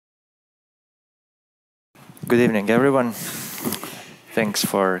Good evening, everyone. Thanks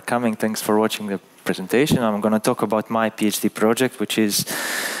for coming. Thanks for watching the presentation. I'm going to talk about my PhD project, which is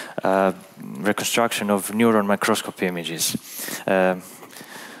reconstruction of neuron microscopy images.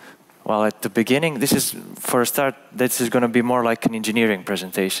 Well, at the beginning, this is, for a start, this is going to be more like an engineering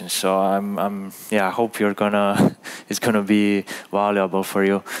presentation. So I hope it's gonna be valuable for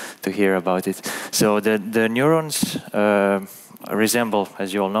you to hear about it. So the neurons resemble,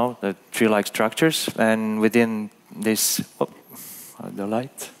 as you all know, the tree-like structures, and within this,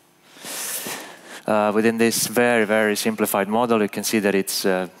 within this very, very simplified model, you can see that it's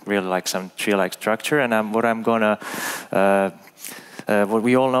really like some tree-like structure. And what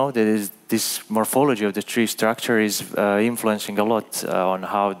we all know that is this morphology of the tree structure is influencing a lot on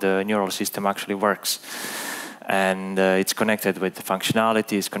how the neural system actually works. And it's connected with the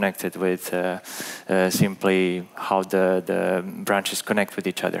functionality, it's connected with simply how the branches connect with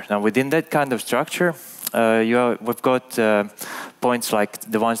each other. Now, within that kind of structure, we've got points like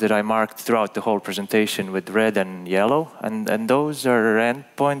the ones that I marked throughout the whole presentation with red and yellow, and those are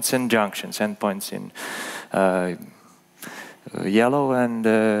endpoints and junctions. Endpoints in yellow and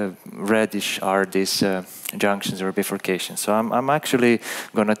reddish are these junctions or bifurcations. So I'm actually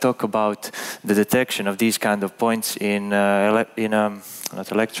going to talk about the detection of these kind of points in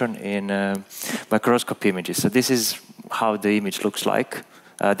microscopy images. So this is how the image looks like.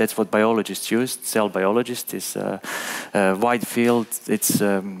 That's what biologists use. Cell biologists is wide field. It's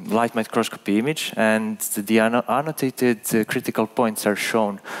light microscopy image, and the annotated critical points are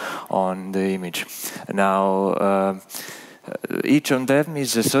shown on the image. Now, each of them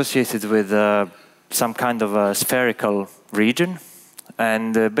is associated with some kind of a spherical region.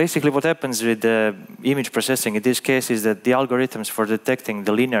 And basically what happens with the image processing in this case is that the algorithms for detecting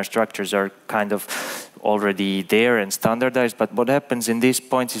the linear structures are kind of already there and standardized. But what happens in these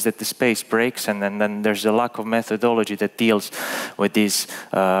points is that the space breaks, and then there's a lack of methodology that deals with these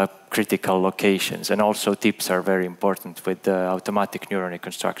critical locations. And also tips are very important with the automatic neuron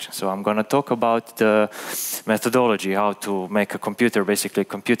reconstruction. So I'm going to talk about the methodology, how to make a computer, basically a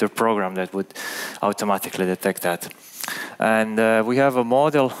computer program that would automatically detect that. And we have a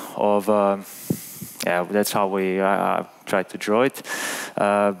model of, that's how we try to draw it.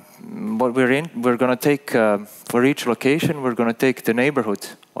 What we're going to take, for each location, we're going to take the neighborhood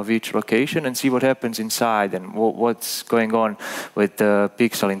of each location and see what happens inside and what's going on with the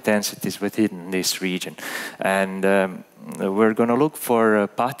pixel intensities within this region. And we're going to look for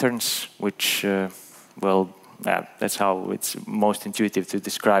patterns which that's how it's most intuitive to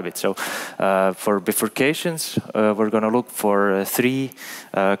describe it. So for bifurcations, we're going to look for three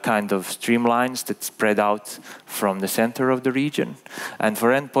kind of streamlines that spread out from the center of the region. And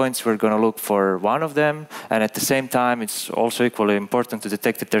for endpoints, we're going to look for one of them. And at the same time, it's also equally important to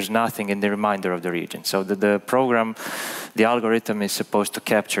detect that there's nothing in the remainder of the region. So the program, the algorithm is supposed to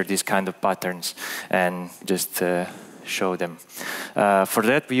capture these kind of patterns and just show them. For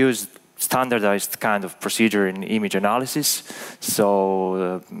that, we use standardized kind of procedure in image analysis.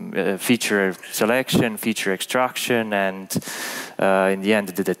 So feature selection, feature extraction, and in the end,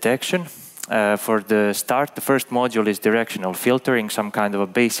 the detection. For the start, the first module is directional filtering, some kind of a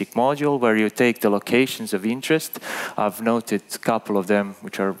basic module where you take the locations of interest. I've noted a couple of them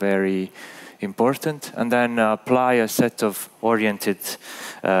which are very important, and then apply a set of oriented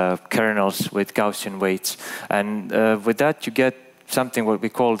kernels with Gaussian weights. And with that, you get something what we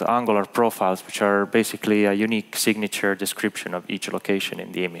call angular profiles, which are basically a unique signature description of each location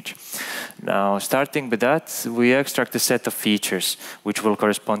in the image. Now, starting with that, we extract a set of features which will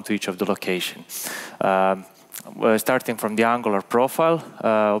correspond to each of the locations. Starting from the angular profile,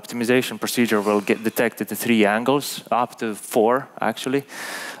 optimization procedure will detect the three angles, up to 4 actually.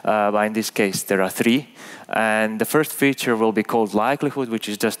 But in this case, there are 3. And the first feature will be called likelihood, which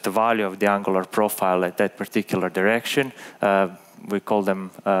is just the value of the angular profile at that particular direction. We call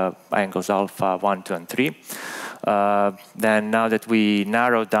them angles alpha 1, 2, and 3. Then now that we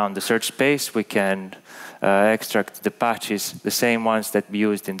narrow down the search space, we can extract the patches, the same ones that we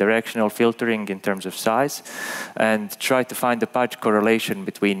used in directional filtering in terms of size, and try to find the patch correlation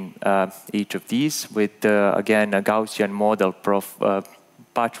between each of these with, again, a Gaussian model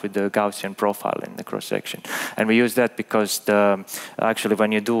patch with the Gaussian profile in the cross-section. And we use that because actually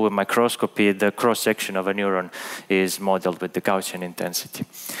when you do a microscopy, the cross-section of a neuron is modeled with the Gaussian intensity.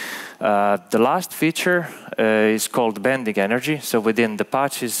 The last feature is called bending energy. So within the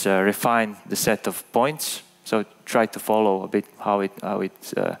patches, refine the set of points. So try to follow a bit how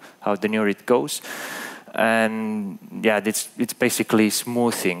the neuron goes. And yeah, it's basically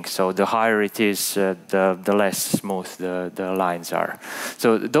smoothing. So the higher it is, the less smooth the lines are.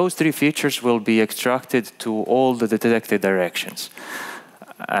 So those three features will be extracted to all the detected directions.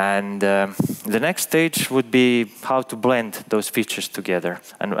 And the next stage would be how to blend those features together.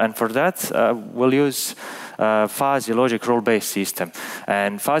 And for that, we'll use fuzzy logic rule-based system.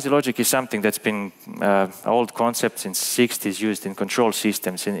 And fuzzy logic is something that's been old concept since 60s used in control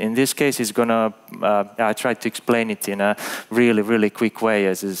systems. In this case, it's gonna, I tried to explain it in a really, really quick way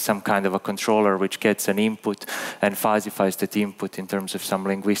as some kind of a controller which gets an input and fuzzifies that input in terms of some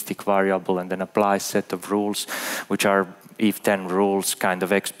linguistic variable and then applies a set of rules which are if 10 rules, kind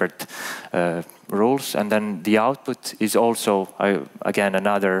of expert rules. And then the output is also, again,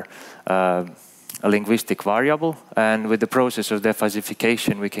 another a linguistic variable. And with the process of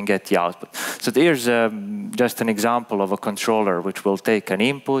defuzzification, we can get the output. So here's just an example of a controller which will take an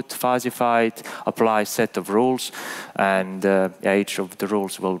input, fuzzify it, apply a set of rules, and each of the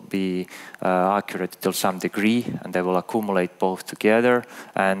rules will be accurate to some degree, and they will accumulate both together.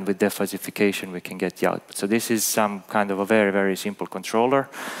 And with defuzzification, we can get the output. So this is some kind of a very, very simple controller,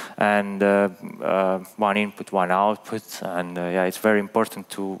 and one input, one output. And yeah, it's very important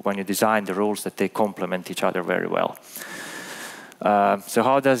to, when you design the rules, that they complement each other very well. So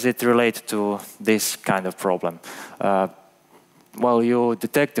how does it relate to this kind of problem? Well, you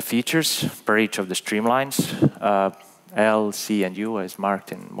detect the features per each of the streamlines, L, C, and U, as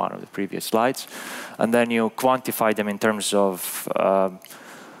marked in one of the previous slides. And then you quantify them in terms of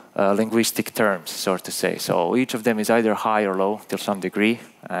linguistic terms, so to say. So each of them is either high or low to some degree.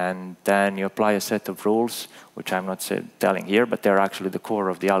 And then you apply a set of rules, which I'm not telling here, but they're actually the core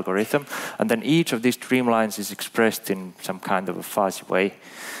of the algorithm. And then each of these streamlines is expressed in some kind of a fuzzy way,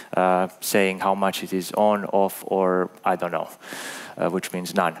 saying how much it is on, off, or I don't know, which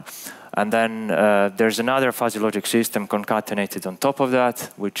means none. And then there's another fuzzy logic system concatenated on top of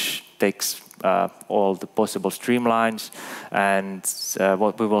that, which takes all the possible streamlines, and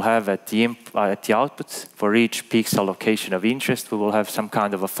what we will have at the output for each pixel location of interest, we will have some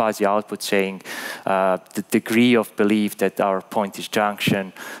kind of a fuzzy output saying the degree of belief that our point is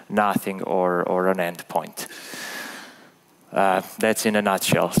junction, nothing, or an end point. That's in a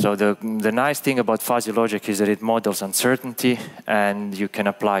nutshell. So the nice thing about fuzzy logic is that it models uncertainty, and you can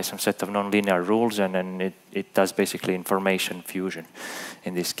apply some set of nonlinear rules, and then it does basically information fusion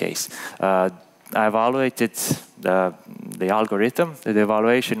in this case. I evaluated the algorithm. The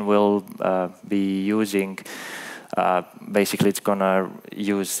evaluation will be using, basically it's gonna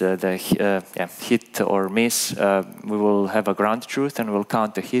use the hit or miss. We will have a ground truth, and we'll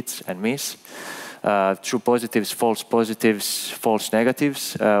count the hits and miss. True positives, false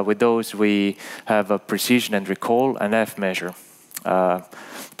negatives. With those, we have a precision and recall and F measure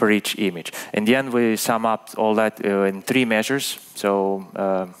per each image. In the end, we sum up all that in 3 measures. So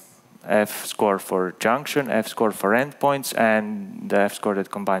F score for junction, F score for endpoints, and the F score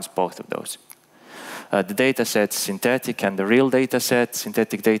that combines both of those. The data sets, synthetic and the real data set.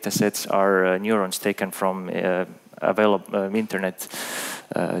 Synthetic data sets are neurons taken from available internet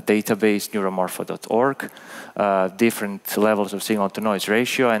database, neuromorpho.org. Different levels of signal-to-noise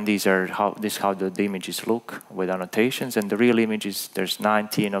ratio, and these are how the images look with annotations. And the real images, there's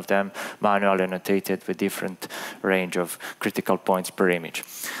 19 of them, manually annotated with different range of critical points per image.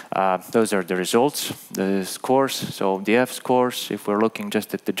 Those are the results, the scores. So the F scores, if we're looking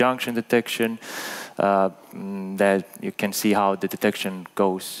just at the junction detection, that you can see how the detection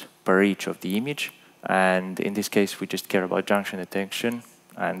goes per each of the image. And in this case, we just care about junction detection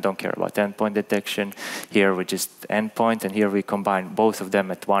and don't care about endpoint detection. Here we just endpoint, and here we combine both of them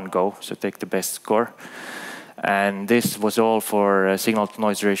at one go, so take the best score. And this was all for a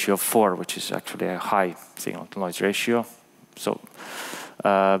signal-to-noise ratio of 4, which is actually a high signal-to-noise ratio. So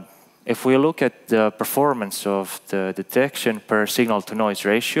if we look at the performance of the detection per signal-to-noise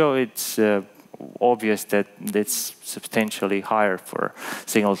ratio, it's obvious that it's substantially higher for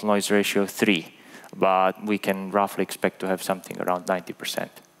signal-to-noise ratio 3. But we can roughly expect to have something around 90%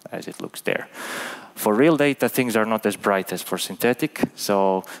 as it looks there. For real data, things are not as bright as for synthetic.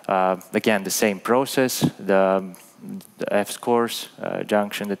 So again, the same process, the F scores,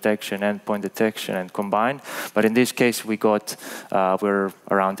 junction detection, endpoint detection, and combined. But in this case, we got, we're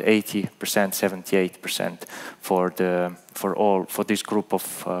around 80%, 78% for this group of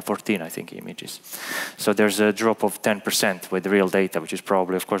 14, I think, images. So there's a drop of 10% with real data, which is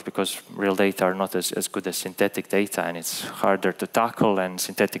probably, of course, because real data are not as good as synthetic data, and it's harder to tackle, and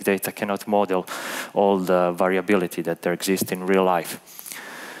synthetic data cannot model all the variability that there exists in real life.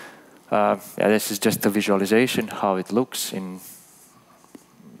 This is just a visualization, how it looks in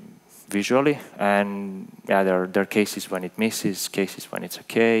visually, and yeah, there are cases when it misses, cases when it's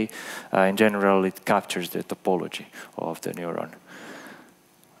okay. In general, it captures the topology of the neuron.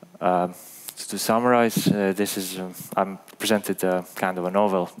 To summarize, this is I'm presented a kind of a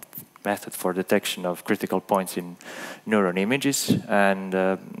novel method for detection of critical points in neuron images, and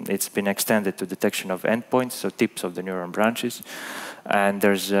it's been extended to detection of endpoints, so tips of the neuron branches. And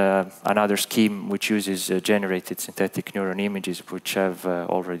there's another scheme which uses generated synthetic neuron images which have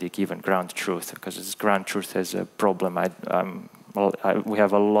already given ground truth, because this ground truth has a problem. We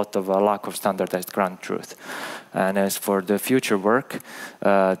have a lot of lack of standardized ground truth. And as for the future work,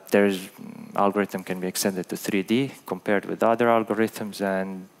 algorithm can be extended to 3D compared with other algorithms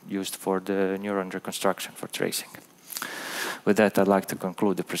and used for the neuron reconstruction for tracing. With that, I'd like to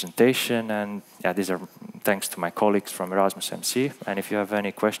conclude the presentation, and yeah, these are thanks to my colleagues from Erasmus MC. And if you have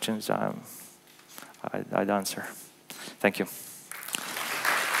any questions, I'd answer. Thank you.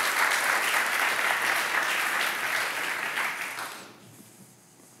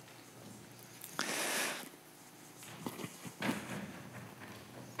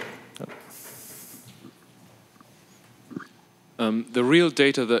 The real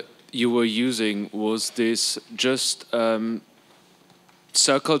data that you were using, was this just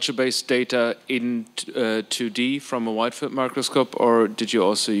cell culture-based data in 2D from a wide field microscope, or did you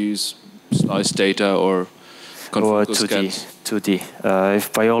also use slice data or confocal scans? 2D.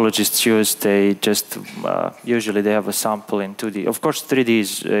 If biologists use, they just usually they have a sample in 2D. Of course, 3D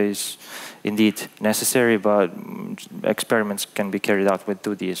is indeed necessary, but experiments can be carried out with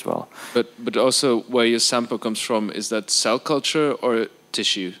 2D as well. But also, where your sample comes from, is that cell culture or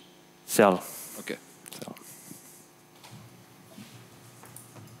tissue? Cell. Okay.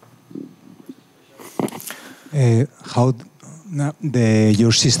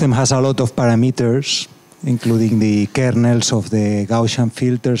 Your system has a lot of parameters, including the kernels of the Gaussian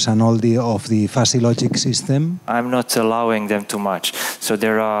filters and all of the fuzzy logic system. I'm not allowing them too much. So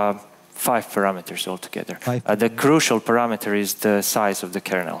there are 5 parameters altogether. The crucial parameter is the size of the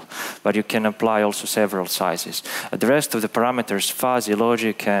kernel, but you can apply also several sizes. The rest of the parameters, fuzzy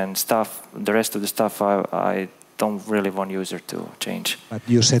logic and stuff, the rest of the stuff I don't really want user to change. But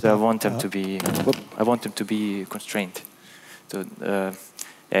you said so I want them to be constrained. So,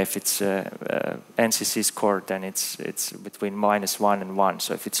 if it's NCC score, then it's between -1 and 1.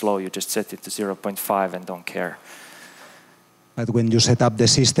 So if it's low, you just set it to 0.5 and don't care. But when you set up the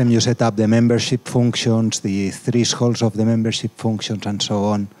system, you set up the membership functions, the thresholds of the membership functions, and so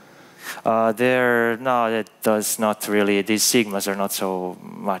on. No, that does not really. These sigmas are not so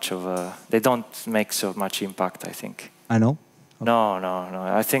much of a. They don't make so much impact, I think. I know. Okay.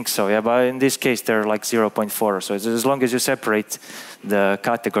 No. I think so. Yeah, but in this case, they're like 0.4. So as long as you separate the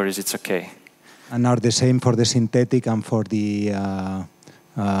categories, it's okay. And are the same for the synthetic and for the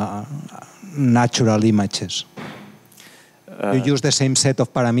natural images? You use the same set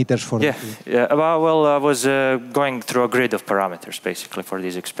of parameters for yeah. Well, I was going through a grid of parameters basically for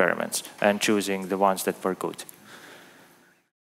these experiments and choosing the ones that were good.